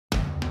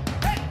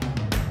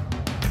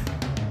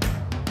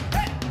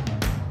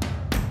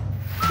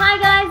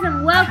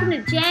welcome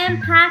to Jam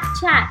Pack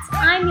Chats.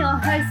 I'm your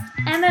host,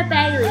 Emma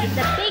Bailey,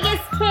 the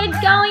biggest kid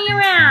going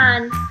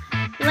around.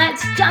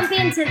 Let's jump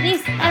into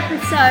this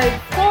episode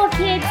for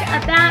kids,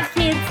 about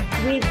kids,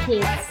 with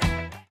kids.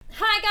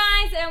 Hi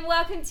guys, and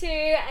welcome to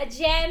a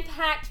Jam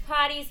Packed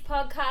Parties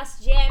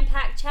podcast, Jam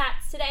Pack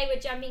Chats. Today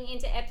we're jumping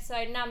into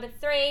episode number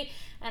 3,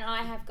 and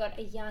I have got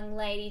a young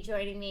lady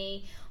joining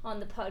me on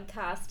the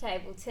podcast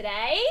table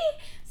today.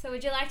 So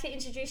would you like to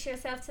introduce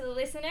yourself to the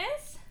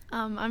listeners?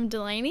 I'm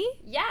Delaney.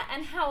 Yeah,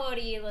 and how old are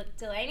you,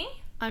 Delaney?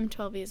 I'm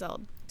 12 years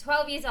old.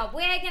 12 years old.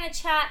 We're going to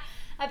chat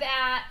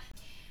about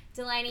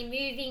Delaney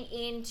moving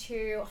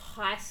into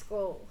high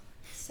school.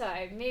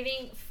 So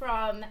moving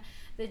from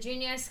the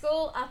junior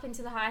school up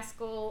into the high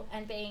school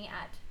and being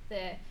at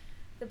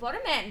the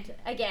bottom end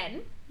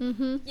again.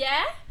 Mm-hmm.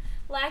 Yeah?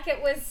 Like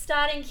it was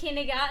starting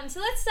kindergarten. So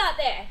let's start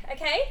there,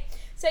 okay?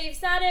 So you've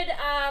started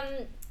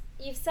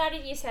year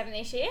 7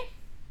 this year.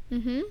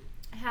 Mm-hmm.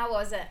 How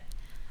was it?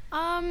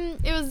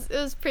 It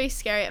was pretty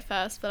scary at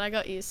first, but I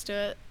got used to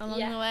it along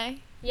the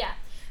way. Yeah.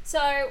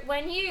 So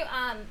when you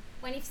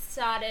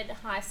started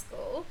high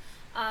school,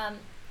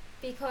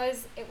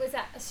 because it was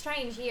a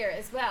strange year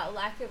as well,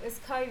 like it was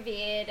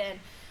COVID and,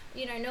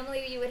 you know,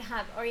 normally you would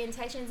have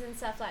orientations and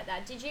stuff like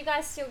that. Did you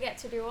guys still get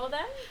to do all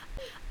them?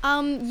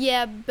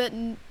 Yeah, but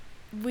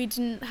we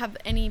didn't have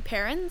any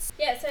parents.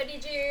 Yeah, so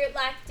did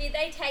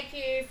they take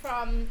you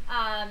from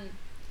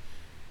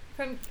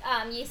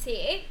year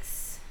 6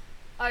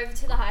 over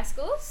to the high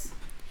schools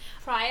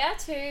prior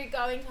to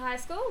going to high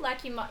school?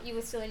 Like you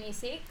were still in year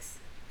 6?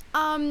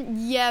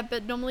 Yeah,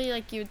 but normally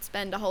like you would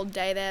spend a whole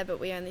day there, but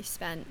we only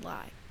spent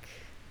like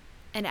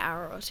an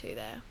hour or 2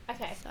 there.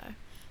 Okay.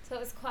 So it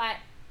was quite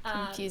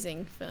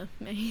confusing for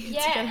me to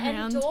yeah, get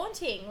around. and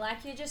daunting.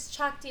 Like you just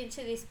chucked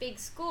into this big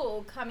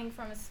school coming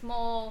from a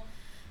small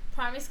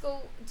primary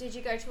school. Did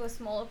you go to a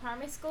smaller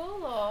primary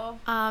school or?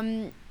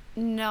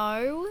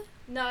 No.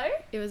 No?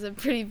 It was a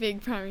pretty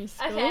big primary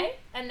school. Okay.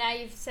 And now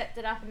you've stepped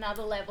it up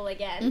another level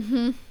again. Mm-hmm.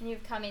 And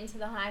you've come into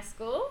the high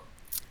school.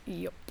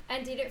 Yep.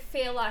 And did it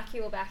feel like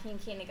you were back in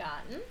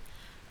kindergarten?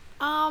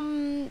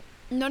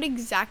 Not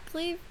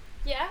exactly.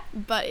 Yeah?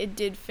 But it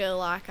did feel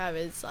like I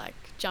was like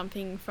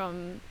jumping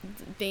from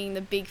being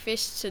the big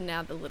fish to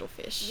now the little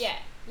fish.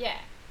 Yeah.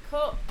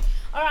 Cool.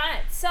 All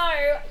right. So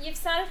you've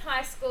started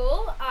high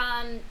school.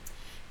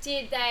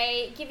 Did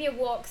they give you a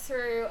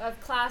walkthrough of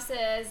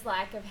classes,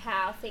 like of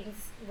how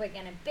things were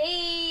going to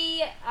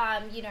be?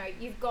 You know,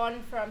 you've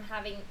gone from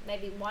having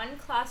maybe one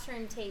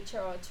classroom teacher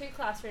or 2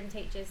 classroom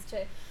teachers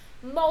to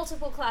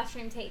multiple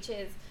classroom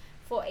teachers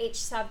for each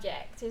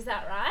subject. Is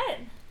that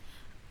right?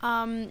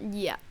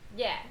 Yeah.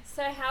 Yeah.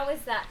 So how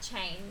was that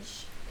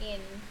change in...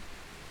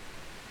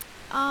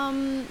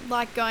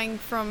 like going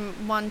from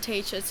one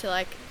teacher to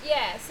like...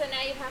 Yeah, so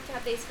now you have to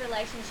have this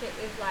relationship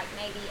with like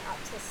maybe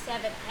up to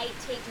 7, 8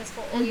 teachers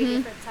for all your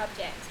different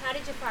subjects. How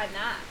did you find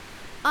that?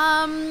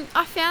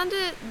 I found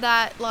it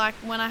that like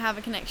when I have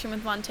a connection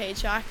with one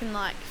teacher, I can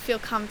like feel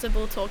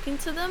comfortable talking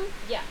to them.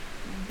 Yeah.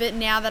 But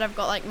now that I've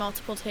got like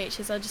multiple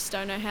teachers, I just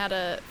don't know how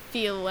to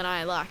feel when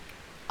I like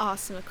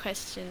ask them a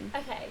question.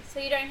 Okay,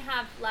 so you don't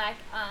have like,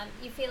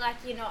 you feel like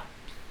you're not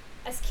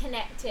as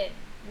connected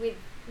with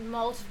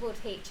multiple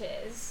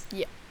teachers.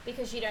 Yeah.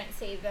 Because you don't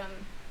see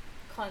them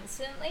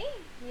constantly.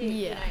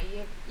 Yeah. You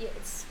know,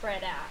 it's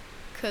spread out.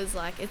 Because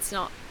like it's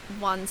not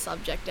one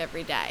subject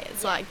every day.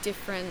 It's like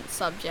different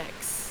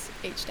subjects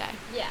each day.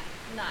 Yeah,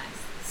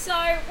 nice. So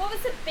what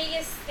was the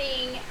biggest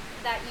thing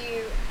that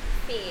you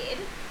feared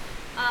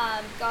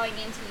going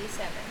into year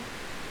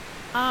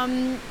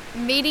 7?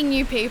 Meeting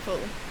new people.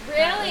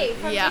 Really?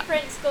 From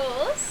different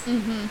schools?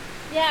 Mm-hmm.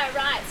 Yeah,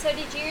 right. So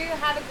did you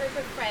have a group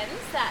of friends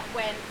that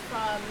went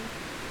from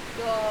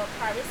your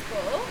primary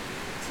school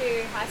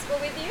to high school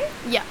with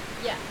you? Yeah.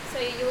 Yeah, so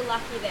you were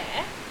lucky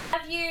there.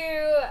 Have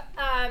you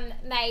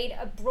made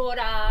a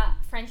broader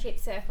friendship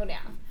circle now?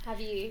 Have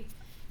you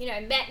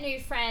met new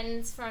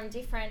friends from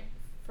different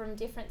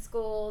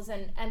schools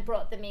and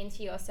brought them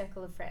into your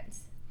circle of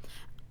friends?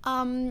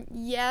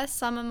 Yeah,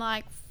 some of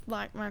my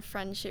my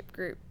friendship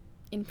group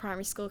in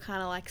primary school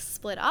kind of like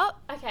split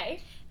up.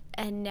 Okay.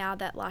 And now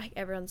that like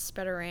everyone's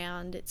spread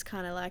around, it's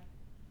kind of like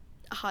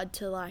hard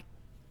to like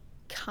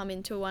come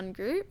into one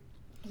group.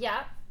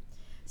 Yeah.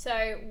 So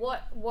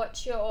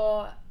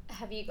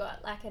have you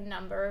got like a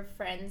number of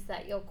friends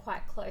that you're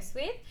quite close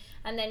with,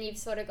 and then you've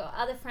sort of got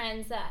other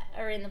friends that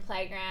are in the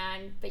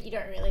playground but you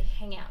don't really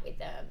hang out with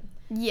them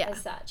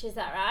as such, is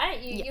that right?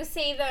 You'll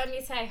see them,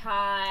 you say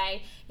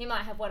hi, you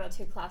might have 1 or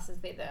 2 classes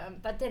with them,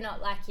 but they're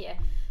not like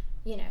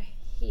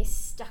you're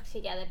stuck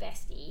together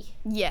bestie.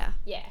 Yeah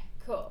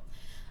Cool.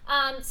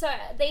 So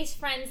these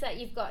friends that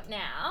you've got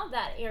now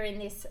that are in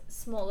this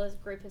smaller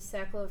group of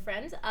circle of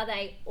friends, are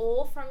they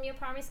all from your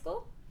primary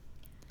school?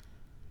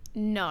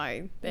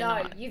 No, they're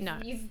not.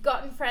 You've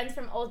gotten friends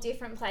from all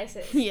different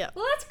places. Yeah.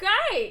 Well, that's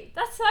great.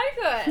 That's so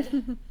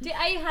good.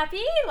 Are you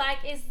happy? Like,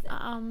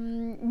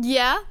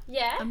 yeah.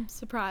 Yeah? I'm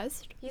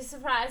surprised. You're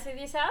surprised with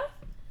yourself?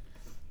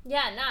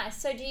 Yeah,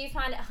 nice. So do you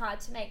find it hard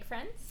to make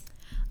friends?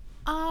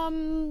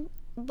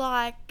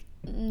 Like,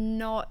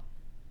 not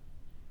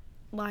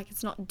like,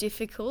 it's not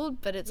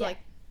difficult, but it's, Yeah. like,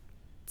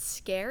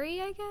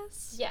 scary, I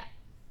guess. Yeah.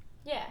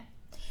 Yeah.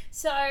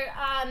 So,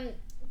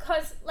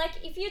 because, like,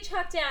 if you're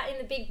chucked out in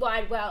the big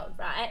wide world,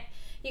 right,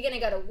 you're going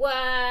to go to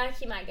work,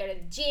 you might go to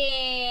the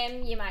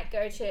gym, you might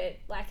go to,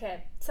 like,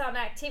 some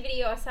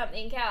activity or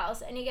something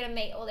else, and you're going to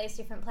meet all these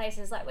different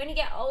places. Like, when you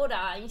get older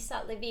and you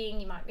start living,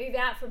 you might move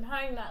out from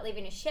home, you might live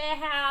in a share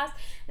house.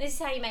 This is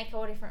how you make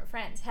all different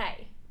friends,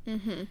 hey?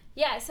 Mm-hmm.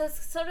 Yeah, so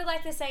it's sort of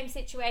like the same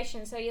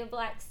situation. So you're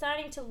like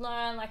starting to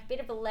learn like a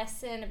bit of a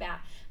lesson about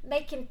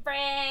making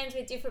friends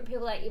with different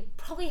people that you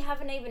probably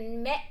haven't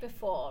even met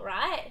before,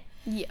 right?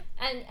 Yeah.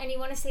 And you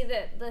want to see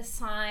the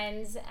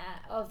signs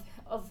of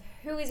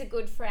who is a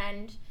good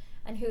friend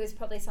and who is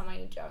probably someone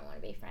you don't want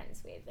to be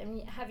friends with.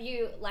 And have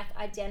you like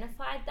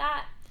identified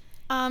that?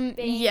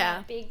 Being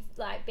Yeah.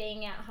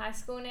 being out of high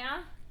school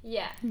now?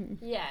 Yeah.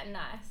 Yeah,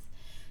 nice.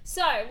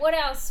 So, what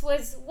else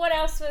was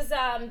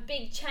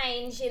big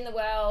change in the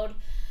world,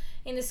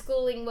 in the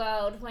schooling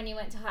world when you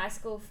went to high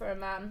school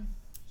from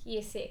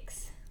year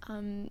 6?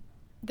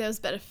 There was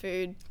better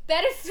food.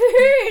 Better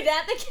food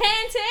at the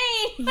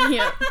canteen.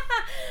 Yeah.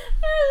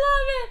 I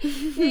love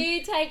it. Do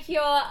you take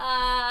your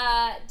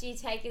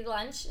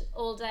lunch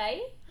all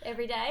day,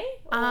 every day?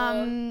 Or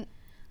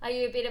are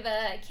you a bit of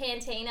a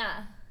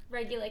canteena,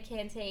 regular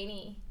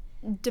canteenie?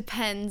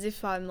 Depends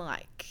if I'm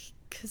like,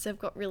 because they've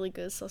got really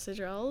good sausage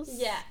rolls.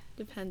 Yeah.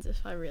 Depends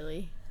if I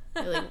really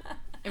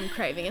am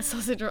craving a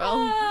sausage roll.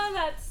 Oh,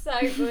 that's so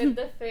good,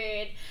 the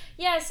food.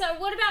 Yeah, so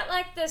what about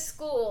like the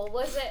school?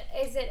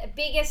 Is it a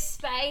bigger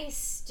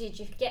space? Did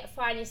you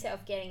find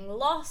yourself getting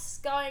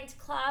lost going to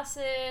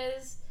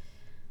classes?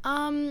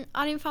 I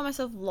didn't find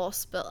myself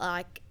lost, but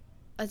like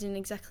I didn't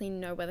exactly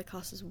know where the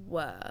classes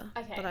were.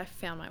 Okay. But I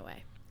found my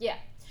way. Yeah.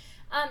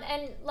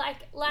 And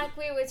like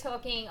we were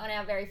talking on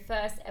our very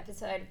first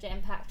episode of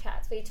Jam Pack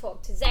Chats, we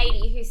talked to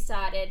Zadie, who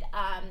started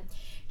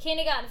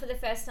kindergarten for the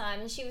first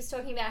time, and she was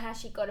talking about how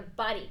she got a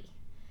buddy.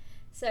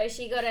 So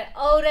she got an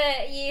older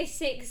year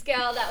 6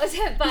 girl that was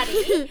her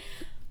buddy.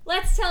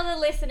 Let's tell the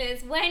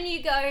listeners, when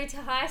you go to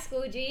high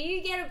school, do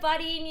you get a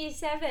buddy in year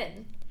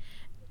 7?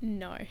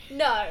 No.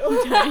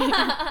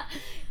 No.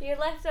 You're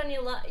left on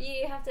your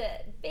you have to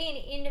be an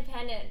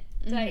independent,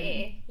 don't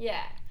you?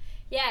 Yeah.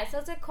 Yeah, so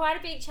it's quite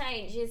a big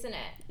change, isn't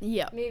it?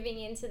 Yeah. Moving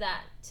into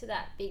that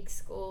big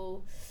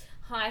school,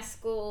 high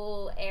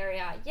school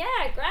area.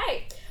 Yeah,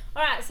 great.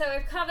 All right, so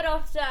we've covered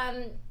off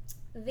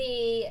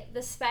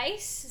the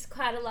space. It's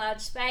quite a large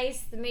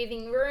space. The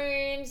moving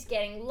rooms,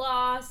 getting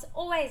lost.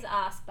 Always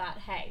ask, but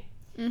hey.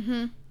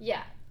 Mm-hmm.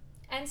 Yeah.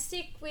 And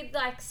stick with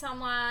like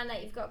someone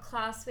that you've got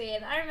class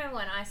with. I remember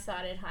when I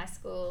started high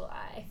school,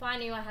 if I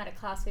knew I had a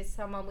class with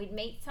someone, we'd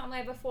meet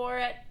somewhere before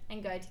it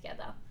and go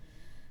together.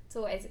 It's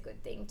always a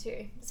good thing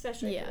too,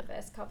 especially for the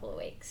first couple of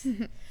weeks.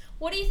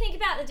 What do you think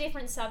about the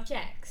different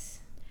subjects?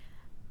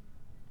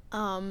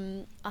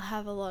 I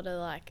have a lot of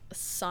like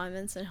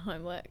assignments and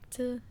homework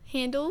to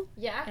handle.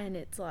 Yeah. And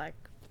it's like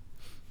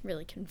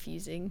really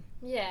confusing.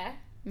 Yeah.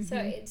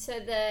 Mm-hmm. So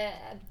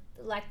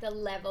the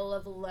level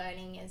of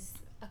learning is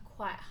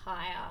quite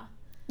higher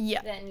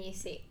than year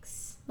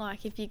 6.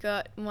 Like if you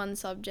got one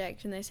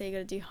subject and they say you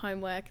got to do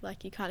homework,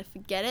 like you kind of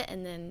forget it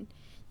and then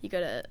you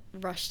got to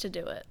rush to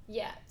do it.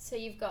 Yeah. So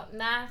you've got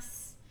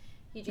maths,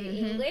 you do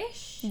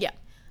English. Yeah.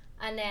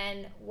 And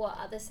then what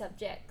other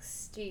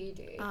subjects do you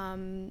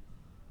do?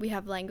 We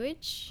have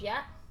language.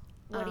 Yeah.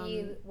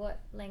 What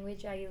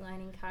language are you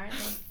learning currently?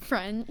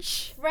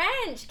 French.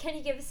 French. Can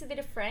you give us a bit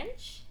of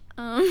French?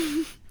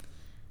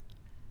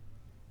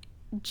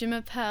 Je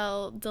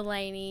m'appelle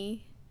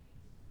Delaney.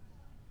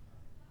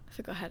 I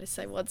forgot how to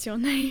say what's your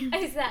name.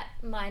 Is that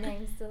my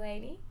name's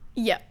Delaney?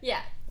 Yeah.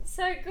 Yeah.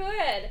 So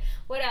good.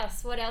 What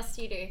else? What else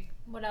do you do?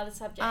 What other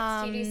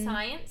subjects? Do you do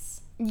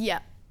science? Yeah.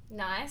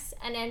 Nice.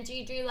 And then do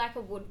you do like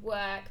a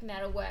woodwork,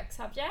 metalwork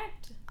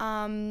subject?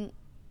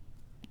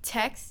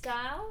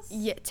 Textiles?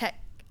 Yeah, tech.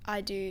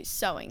 I do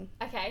sewing.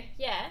 Okay.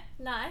 Yeah.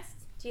 Nice.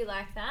 Do you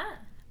like that?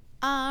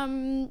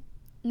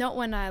 Not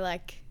when I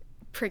like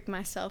prick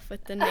myself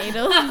with the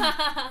needle.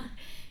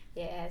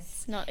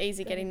 Yes. It's not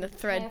easy getting the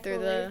thread through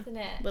the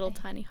little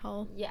tiny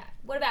hole. Yeah.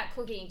 What about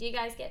cooking? Do you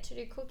guys get to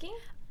do cooking?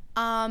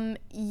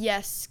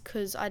 Yes,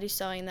 because I do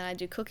sewing and then I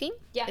do cooking.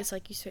 Yeah. It's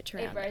like you switch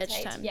around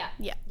each time. Yeah.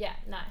 Yeah. Yeah,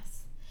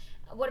 nice.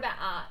 What about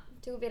art?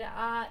 Do a bit of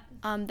art?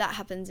 That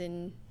happens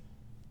in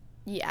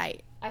year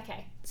 8.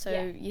 Okay. So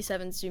year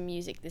 7s do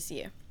music this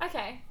year.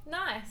 Okay,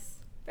 nice.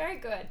 Very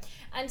good.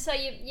 And so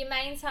your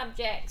main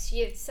subjects,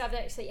 your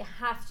subjects that you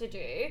have to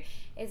do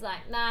is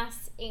like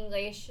maths,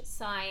 English,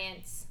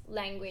 science,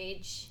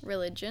 language.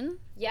 Religion.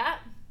 Yeah.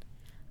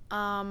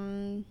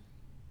 Um...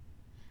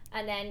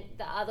 And then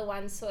the other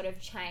ones sort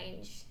of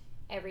change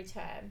every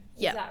term.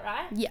 Is Yeah. that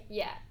right? Yeah.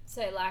 Yeah.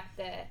 So like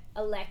the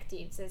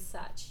electives as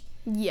such.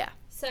 Yeah.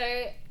 So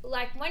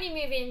like when you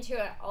move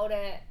into an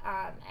older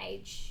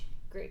age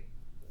group,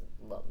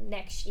 well,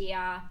 next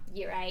year,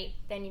 year 8,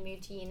 then you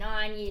move to year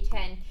 9, year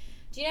 10.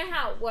 Do you know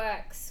how it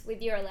works with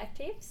your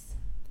electives?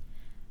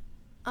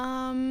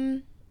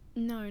 No,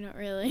 not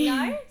really.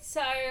 No?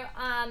 So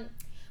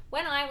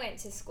when I went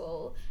to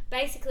school,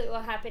 basically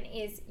what happened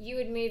is you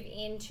would move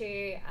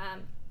into,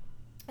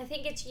 I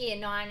think it's year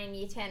 9 and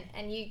year 10,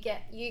 and you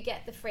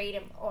get the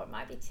freedom, or it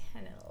might be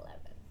 10 and 11.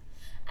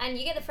 And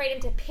you get the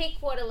freedom to pick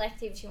what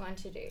electives you want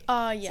to do.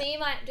 Oh, yeah. So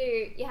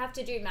you have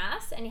to do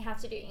maths and you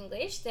have to do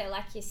English. They're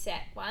like your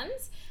set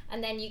ones.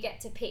 And then you get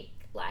to pick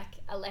like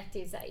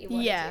electives that you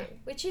want to do,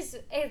 which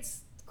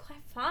it's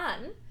quite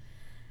fun.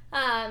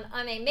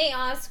 I mean,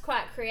 I was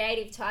quite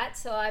creative type,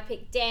 so I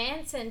picked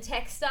dance and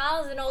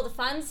textiles and all the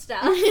fun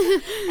stuff.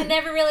 I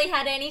never really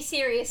had any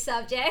serious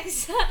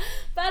subjects.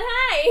 But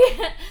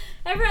hey,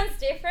 everyone's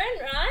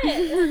different,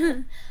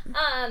 right?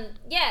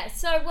 Yeah,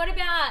 so what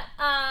about...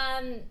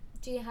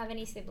 do you have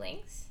any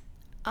siblings?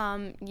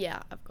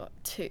 Yeah, I've got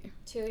two.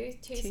 Two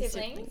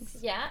siblings?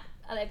 Yeah.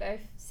 Are they both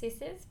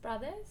sisters,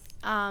 brothers?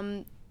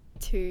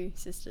 2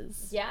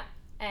 sisters. Yeah.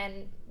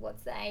 And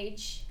what's the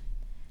age?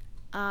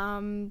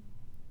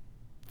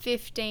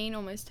 15,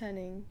 almost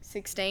turning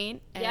 16.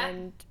 Yeah.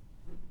 And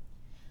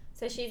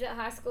so she's at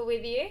high school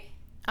with you?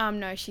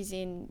 No, she's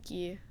in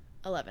year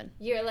 11.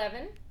 Year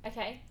 11?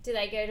 Okay. Do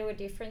they go to a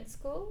different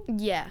school?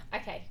 Yeah.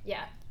 Okay,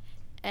 yeah.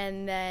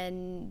 And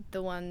then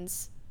the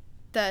one's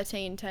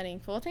 13 turning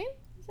 14,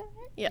 is that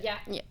right?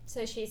 Yeah.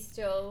 So she's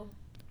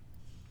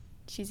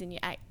in year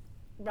 8.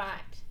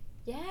 right.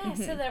 Yeah,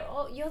 so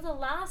you're the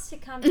last to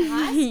come to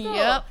high school.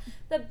 Yep.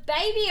 The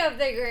baby of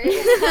the group.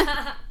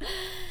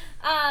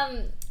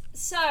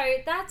 So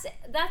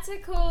that's a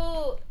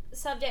cool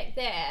subject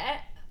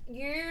there.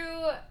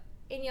 You,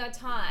 in your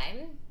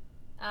time,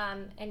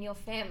 and your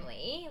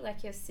family, like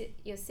your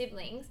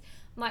siblings,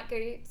 might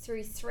go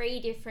through 3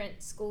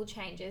 different school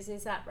changes.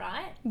 Is that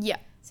right? Yeah.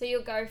 So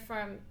you'll go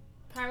from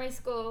primary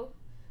school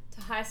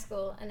to high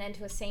school and then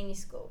to a senior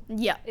school.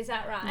 Yeah. Is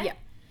that right? Yeah.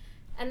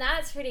 And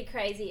that's pretty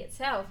crazy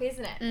itself,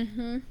 isn't it?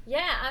 Mm-hmm.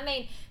 Yeah, I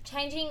mean,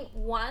 changing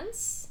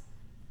once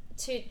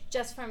to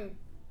just from,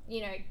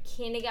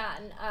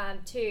 kindergarten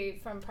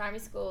from primary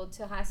school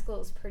to high school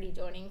is pretty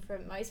daunting for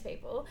most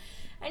people.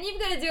 And you've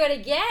got to do it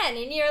again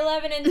in year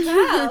 11 and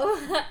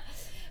 12.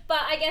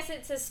 But I guess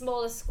it's a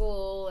smaller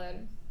school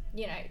and,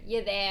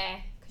 you're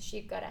there because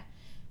you've got to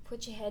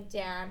put your head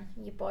down,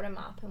 you bottom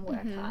up and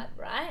work hard,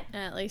 right?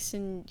 And at least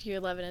in year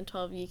 11 and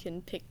 12 you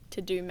can pick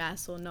to do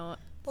maths or not.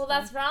 Well,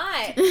 that's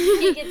right.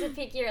 You get to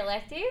pick your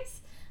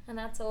electives, and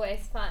that's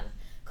always fun.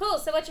 Cool.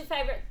 So what's your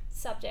favourite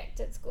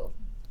subject at school?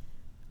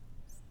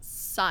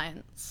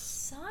 Science.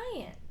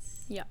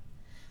 Science? Yeah.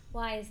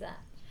 Why is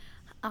that?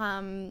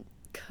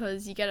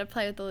 Because you get to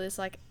play with all this,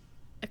 like,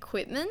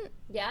 equipment.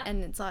 Yeah.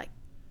 And it's, like,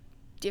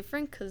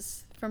 different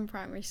because from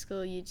primary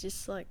school you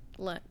just, like,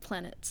 learnt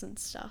planets and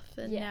stuff.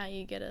 And now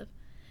you get to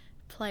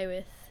play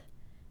with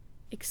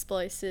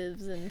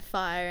explosives and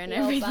fire and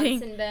everything.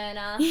 Bunsen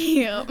burner.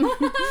 Yep.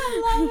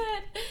 I love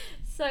it.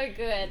 So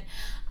good.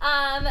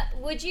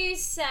 Would you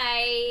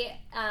say,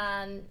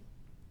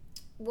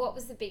 what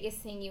was the biggest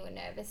thing you were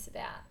nervous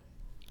about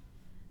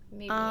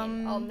moving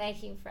in? Or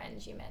making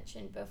friends, you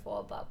mentioned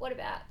before, but what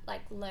about,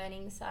 like,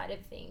 learning side of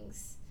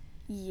things?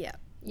 Yeah.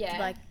 Yeah.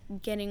 Like,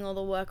 getting all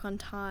the work on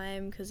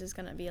time because there's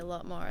going to be a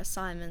lot more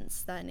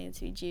assignments that need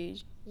to be due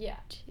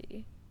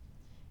to.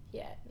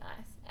 Yeah,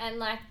 nice. And,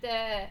 like,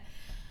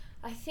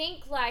 I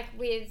think, like,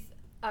 with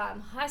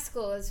high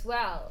school as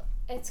well,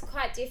 it's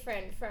quite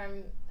different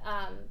from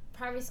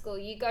primary school.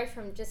 You go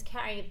from just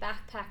carrying a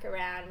backpack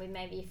around with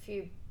maybe a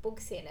few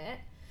books in it.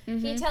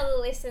 Can you tell the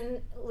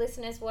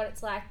listeners what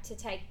it's like to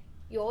take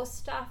your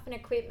stuff and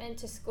equipment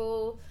to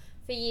school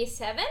for year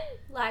 7?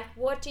 Like,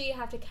 what do you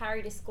have to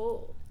carry to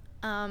school?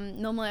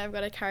 Normally I've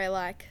got to carry,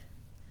 like,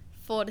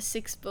 4 to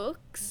 6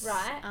 books.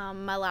 Right.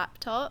 My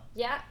laptop.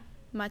 Yeah.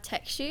 My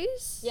tech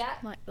shoes. Yeah.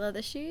 Like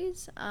leather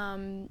shoes.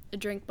 A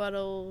drink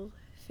bottle,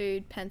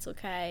 food, pencil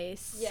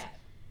case. Yeah.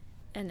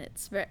 And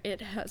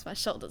it hurts my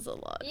shoulders a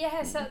lot.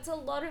 Yeah, so it's a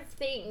lot of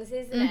things,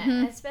 isn't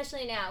it?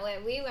 Especially now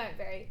where we weren't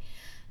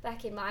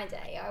back in my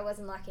day, I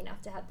wasn't lucky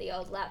enough to have the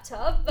old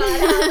laptop, but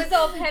it was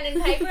all pen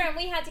and paper, and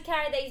we had to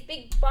carry these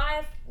big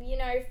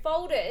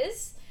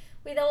folders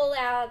with all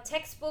our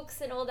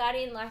textbooks and all that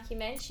in, like you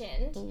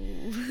mentioned.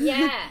 Ooh.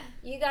 Yeah,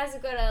 you guys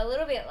have got a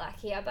little bit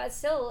luckier, but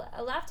still,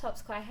 a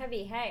laptop's quite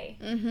heavy, hey?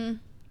 Mm-hmm.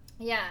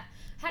 Yeah.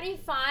 How do you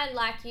find,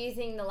 like,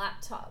 using the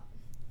laptop?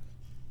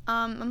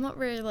 I'm not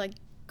really, like,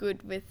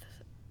 good with,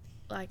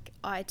 like,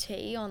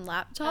 IT on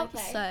laptops,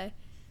 so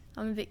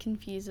I'm a bit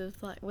confused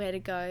with, like, where to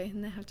go,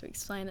 and they have to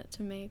explain it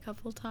to me a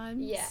couple of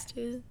times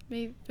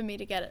for me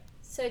to get it.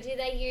 So do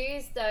they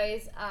use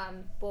those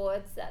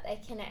boards that they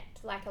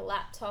connect, like, a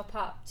laptop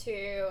up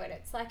to, and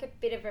it's like a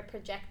bit of a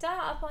projector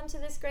up onto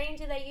the screen?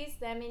 Do they use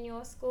them in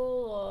your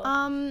school?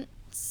 Or?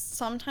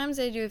 Sometimes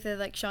they do if they're,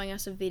 like, showing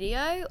us a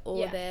video,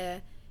 or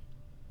they're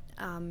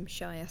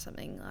showing us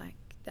something, like,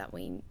 that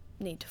we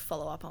need to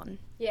follow up on.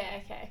 Yeah,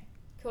 okay.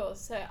 Cool.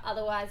 So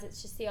otherwise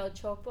it's just the old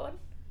chalkboard?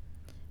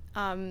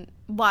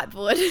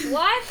 Whiteboard.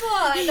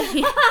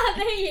 Whiteboard!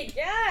 There you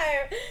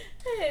go.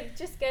 It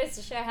just goes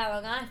to show how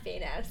long I've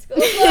been out of school.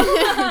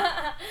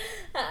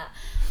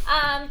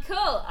 Cool.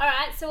 All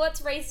right. So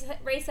what's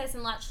recess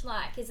and lunch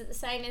like? Is it the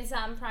same as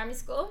primary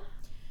school?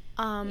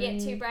 You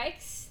get 2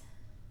 breaks?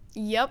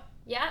 Yep.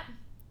 Yep.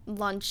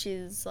 Lunch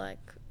is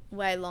like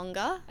way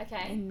longer.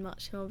 Okay. And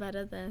much more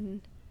better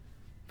than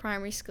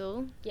primary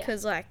school. Yeah.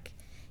 Because like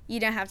you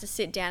don't have to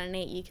sit down and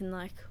eat. You can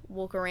like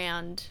walk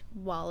around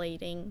while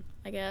eating,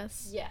 I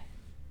guess. Yeah.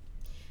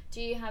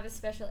 Do you have a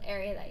special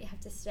area that you have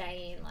to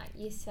stay in, like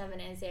Year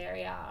 7's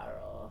area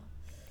or?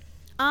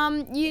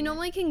 You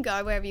normally can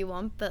go wherever you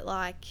want, but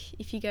like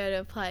if you go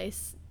to a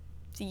place,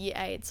 the Year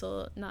 8s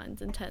or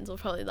 9s and 10s will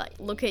probably like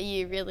look at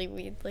you really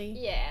weirdly.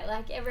 Yeah,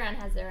 like everyone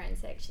has their own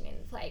section in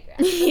the playground.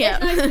 Yeah.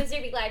 There's no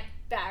specific like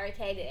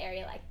barricaded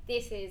area, like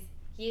this is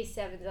Year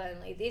 7's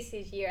only, this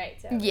is Year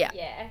 8's only. Yeah.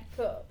 Yeah,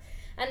 cool.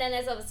 And then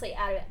there's obviously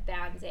out of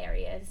bounds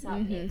areas up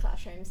near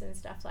classrooms and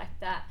stuff like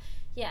that.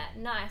 Yeah,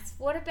 nice.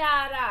 What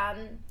about,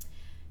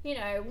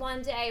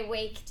 one day a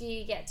week do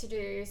you get to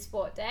do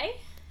sport day?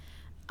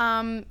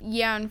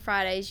 Yeah, on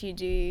Fridays you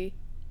do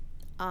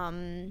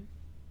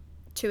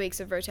 2 weeks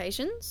of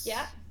rotations.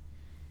 Yeah.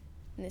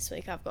 And this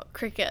week I've got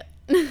cricket.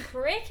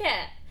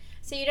 Cricket.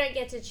 So you don't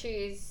get to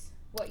choose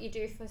what you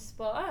do for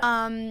sport?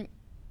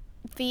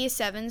 For Year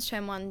 7s,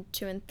 term 1,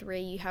 2 and 3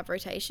 you have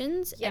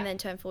rotations, and then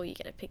term 4 you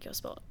get to pick your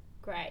sport.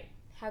 Great.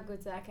 How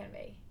good's that going to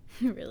be?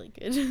 Really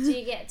good. Do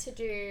you get to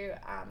do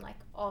like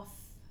off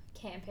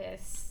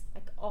campus,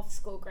 like off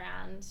school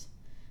ground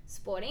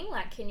sporting?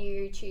 Like can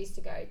you choose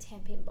to go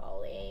 10-pin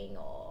bowling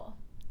or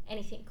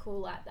anything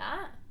cool like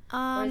that?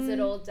 Or is it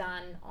all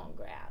done on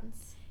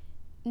grounds?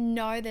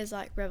 No, there's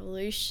like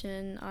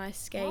revolution, ice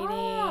skating.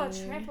 Oh,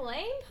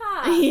 trampoline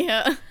park.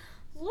 Yeah.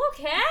 Look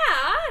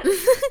out.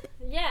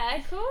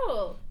 Yeah,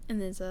 cool.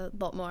 And there's a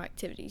lot more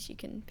activities you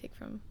can pick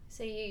from.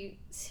 So you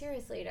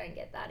seriously don't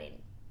get that in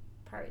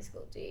primary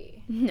school, do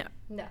you? No.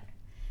 No.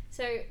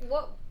 So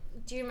what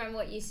do you remember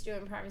what you used to do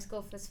in primary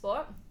school for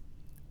sport?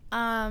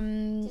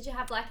 Did you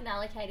have like an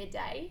allocated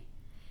day?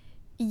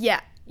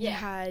 Yeah. Yeah. You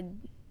had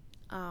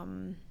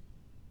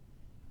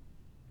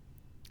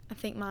I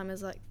think mine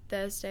was like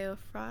Thursday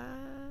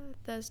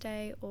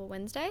or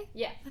Wednesday.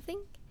 Yeah. I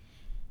think.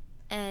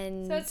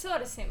 And so it's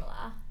sort of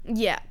similar.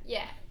 Yeah.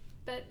 Yeah.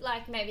 But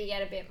like maybe you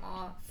get a bit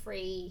more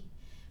free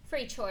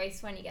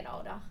choice when you get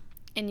older.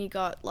 And you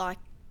got like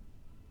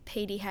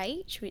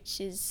PDH, which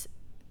is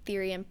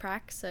theory and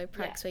prac. So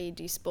prac's where you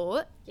do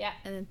sport. Yeah.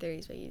 And then theory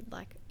is where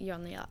you're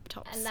on the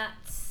laptops. And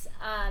that's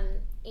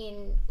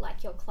in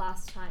like your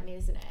class time,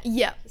 isn't it?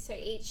 Yeah. So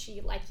each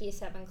like Year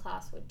 7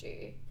 class would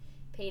do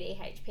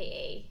PDH,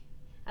 PE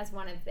as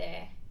one of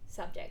their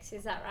subjects.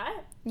 Is that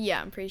right?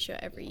 Yeah, I'm pretty sure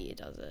every year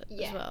does it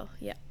as well.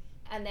 Yeah.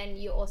 And then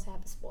you also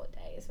have a sport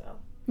day as well.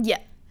 Yeah.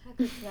 How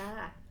good is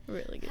that?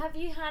 Really good. Have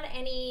you had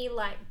any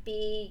like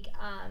big,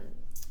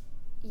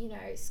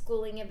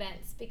 schooling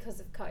events because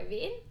of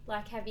COVID?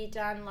 Like have you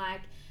done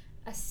like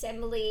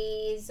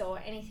assemblies or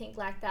anything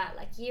like that?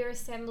 Like year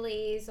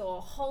assemblies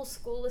or whole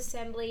school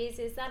assemblies?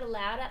 Is that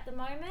allowed at the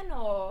moment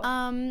or?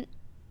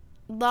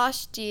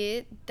 Last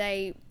year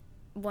they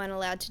weren't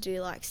allowed to do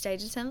like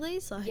stage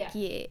assemblies like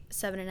Year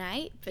 7 and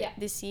 8, but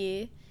this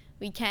year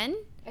we can.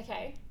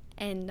 Okay.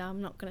 And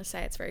I'm not going to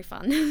say it's very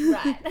fun.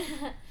 Right.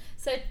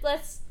 So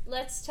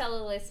let's tell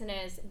the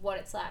listeners what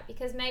it's like,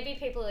 because maybe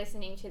people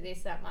listening to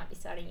this that might be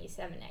starting Year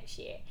 7 next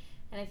year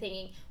and are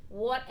thinking,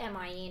 what am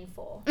I in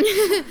for?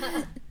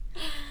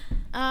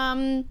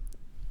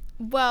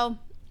 Well,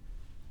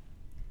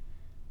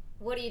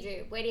 what do you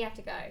do? Where do you have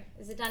to go?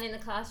 Is it done in the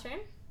classroom?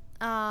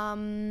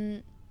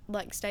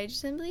 Like stage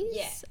assemblies?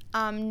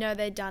 Yeah. No,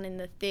 they're done in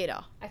the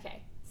theatre.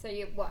 Okay. So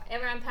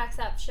everyone packs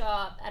up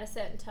shop at a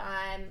certain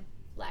time,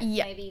 like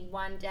maybe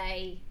one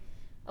day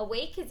a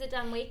week? Is it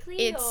done weekly?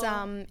 It's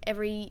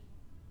every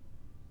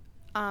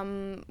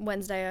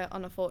Wednesday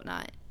on a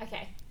fortnight.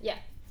 Okay, yeah.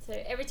 So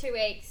every 2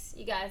 weeks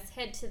you guys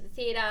head to the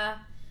theatre,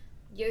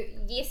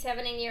 Year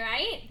 7 and Year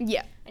 8?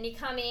 Yeah. And you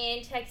come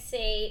in, take a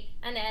seat,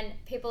 and then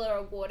people are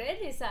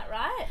awarded, is that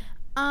right?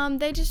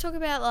 They just talk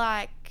about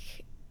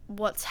like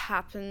what's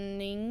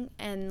happening,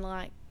 and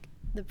like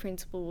the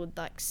principal would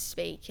like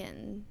speak,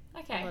 and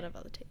a lot of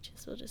other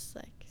teachers will just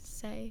like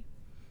say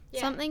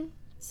something.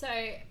 So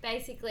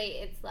basically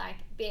it's like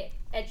a bit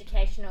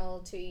educational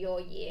to your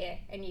year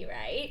and Year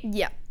 8.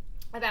 Yeah.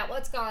 About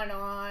what's going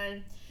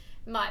on.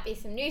 Might be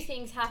some new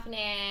things happening,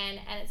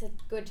 and it's a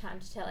good time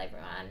to tell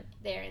everyone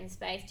they're in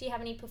space. Do you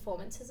have any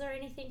performances or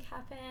anything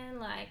happen?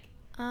 Like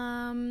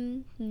no,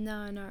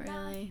 not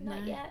really.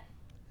 Not yet.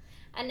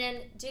 And then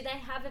do they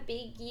have a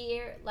big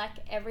year, like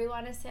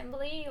everyone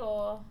assembly,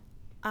 or?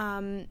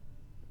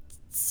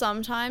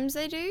 Sometimes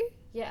they do.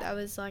 Yeah. That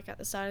was like at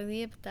the start of the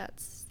year, but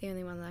that's the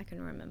only one that I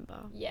can remember.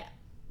 Yeah.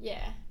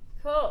 Yeah.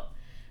 Cool.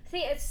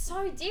 See, it's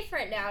so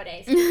different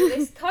nowadays with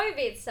this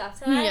COVID stuff.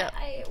 So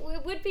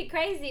it would be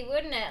crazy,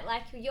 wouldn't it?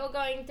 Like you're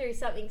going through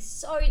something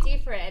so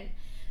different,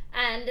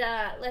 And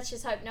let's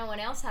just hope no one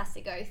else has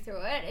to go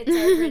through it. It's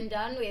over and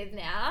done with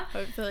now.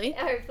 Hopefully.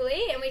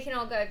 And we can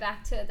all go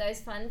back to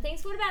those fun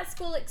things. What about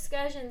school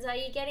excursions? Are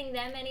you getting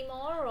them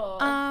anymore, or?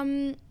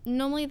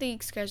 Normally the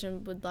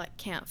excursion would like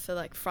count for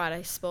like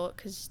Friday sport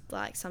because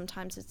like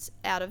sometimes it's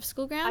out of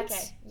school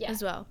grounds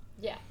as well.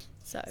 Yeah.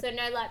 So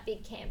no like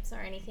big camps or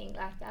anything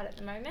like that at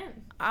the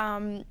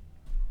moment?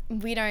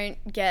 We don't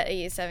get a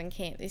Year 7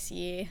 camp this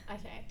year.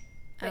 Okay.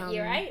 But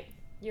Year 8,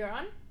 you're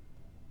on?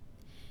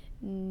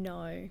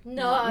 No.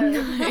 Oh,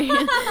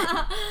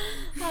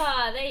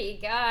 there you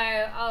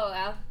go. Oh,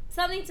 well.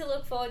 Something to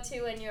look forward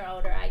to when you're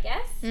older, I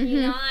guess. Mm-hmm.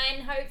 Year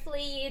 9,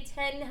 hopefully Year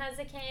 10 has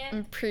a camp.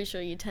 I'm pretty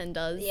sure Year 10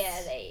 does.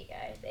 Yeah, there you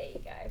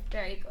go.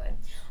 Very good.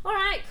 All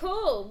right,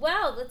 cool.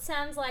 Well, that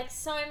sounds like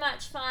so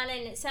much fun,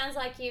 and it sounds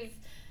like to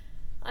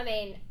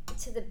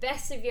the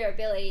best of your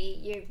ability,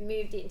 you've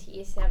moved into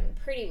Year 7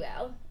 pretty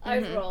well.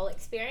 Mm-hmm. Overall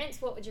experience,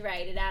 what would you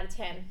rate it out of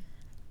 10?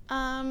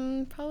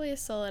 Probably a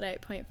solid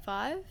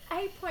 8.5.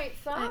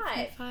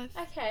 8.5?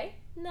 Okay,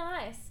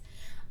 nice.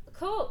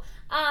 Cool.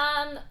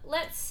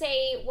 Let's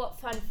see what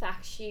fun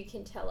facts you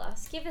can tell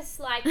us. Give us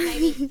like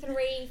maybe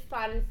 3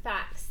 fun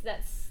facts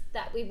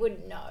that we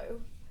wouldn't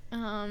know.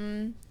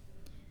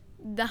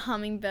 The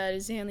hummingbird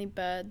is the only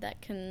bird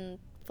that can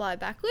fly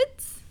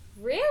backwards.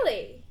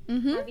 Really?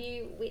 Mm-hmm. Have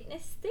you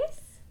witnessed this?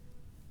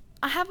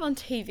 I have on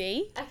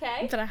TV.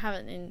 Okay. But I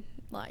haven't in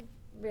like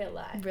real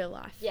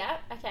life. Yeah,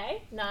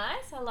 okay.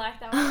 Nice. I like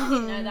that one. I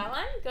didn't know that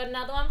one. Got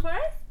another one for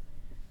us?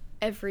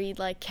 Every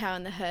like cow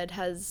in the herd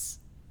has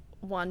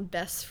one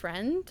best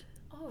friend.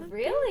 Oh,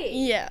 really?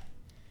 Yeah.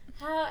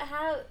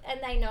 How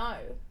and they know?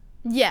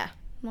 Yeah.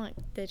 Like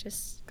they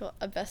just got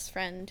a best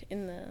friend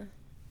in the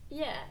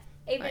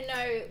Even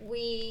though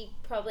we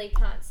probably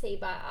can't see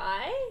by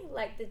eye,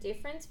 like the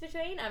difference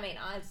between, I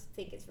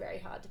think it's very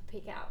hard to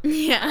pick out.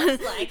 Yeah.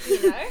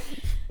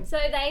 So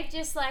they've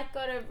just like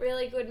got a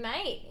really good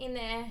mate in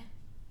their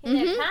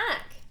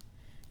pack.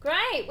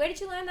 Great. Where did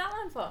you learn that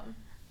one from?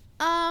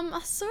 I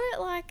saw it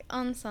like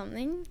on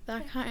something, but I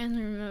can't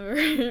really remember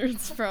where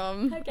it's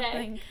from. Okay. I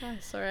think I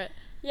saw it.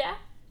 Yeah.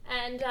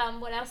 And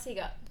what else you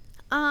got?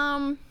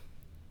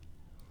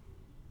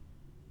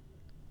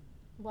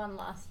 One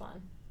last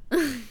one.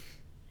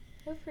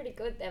 They're pretty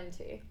good, them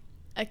two.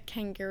 A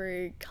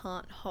kangaroo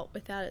can't hop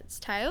without its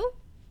tail.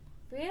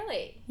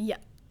 Really? Yeah.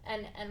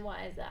 And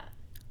why is that?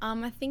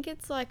 I think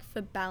it's like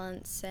for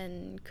balance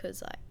and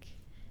because like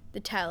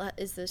the tail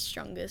is the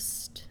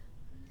strongest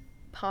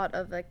part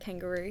of a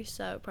kangaroo,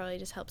 so it probably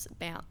just helps it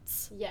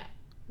bounce. Yeah.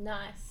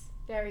 Nice.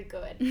 Very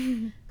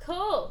good.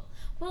 Cool.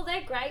 Well,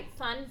 they're great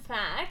fun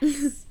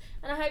facts.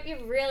 And I hope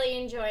you're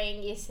really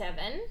enjoying Year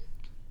 7.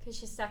 Because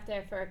you're stuck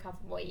there for a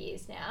couple more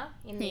years now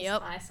in this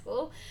high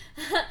school.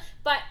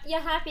 But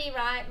you're happy,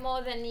 right?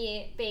 More than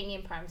you being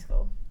in primary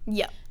school.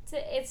 Yep.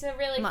 It's a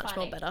really much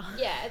more better.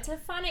 Yeah, it's a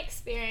fun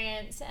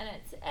experience, and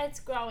it's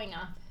growing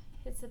up.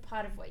 It's a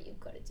part of what you've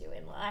got to do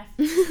in life.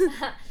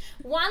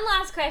 One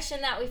last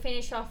question that we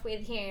finish off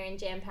with here in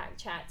Jam Pack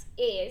Chats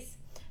is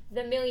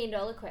the $1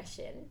 million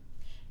question.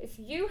 If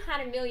you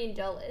had $1 million,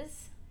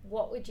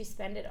 what would you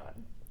spend it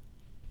on?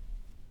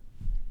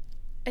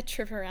 A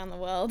trip around the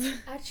world.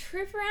 A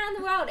trip around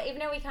the world, even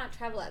though we can't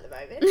travel at the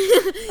moment.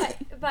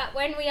 but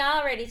when we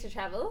are ready to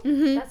travel,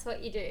 that's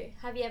what you do.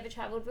 Have you ever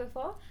travelled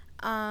before?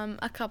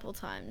 A couple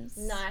times.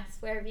 Nice.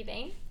 Where have you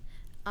been?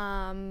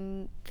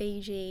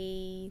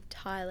 Fiji,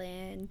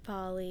 Thailand,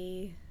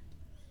 Bali,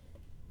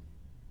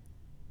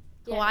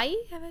 Hawaii.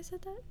 Have I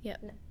said that?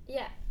 Yep.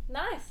 Yeah.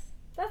 Nice.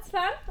 That's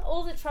fun.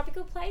 All the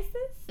tropical places.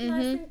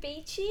 Nice and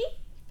beachy.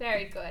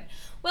 Very good.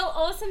 Well,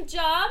 awesome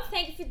job.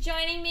 Thank you for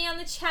joining me on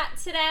the chat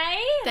today.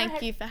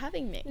 Thank you for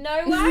having me.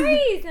 No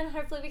worries. And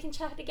hopefully we can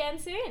chat again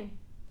soon.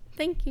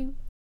 Thank you.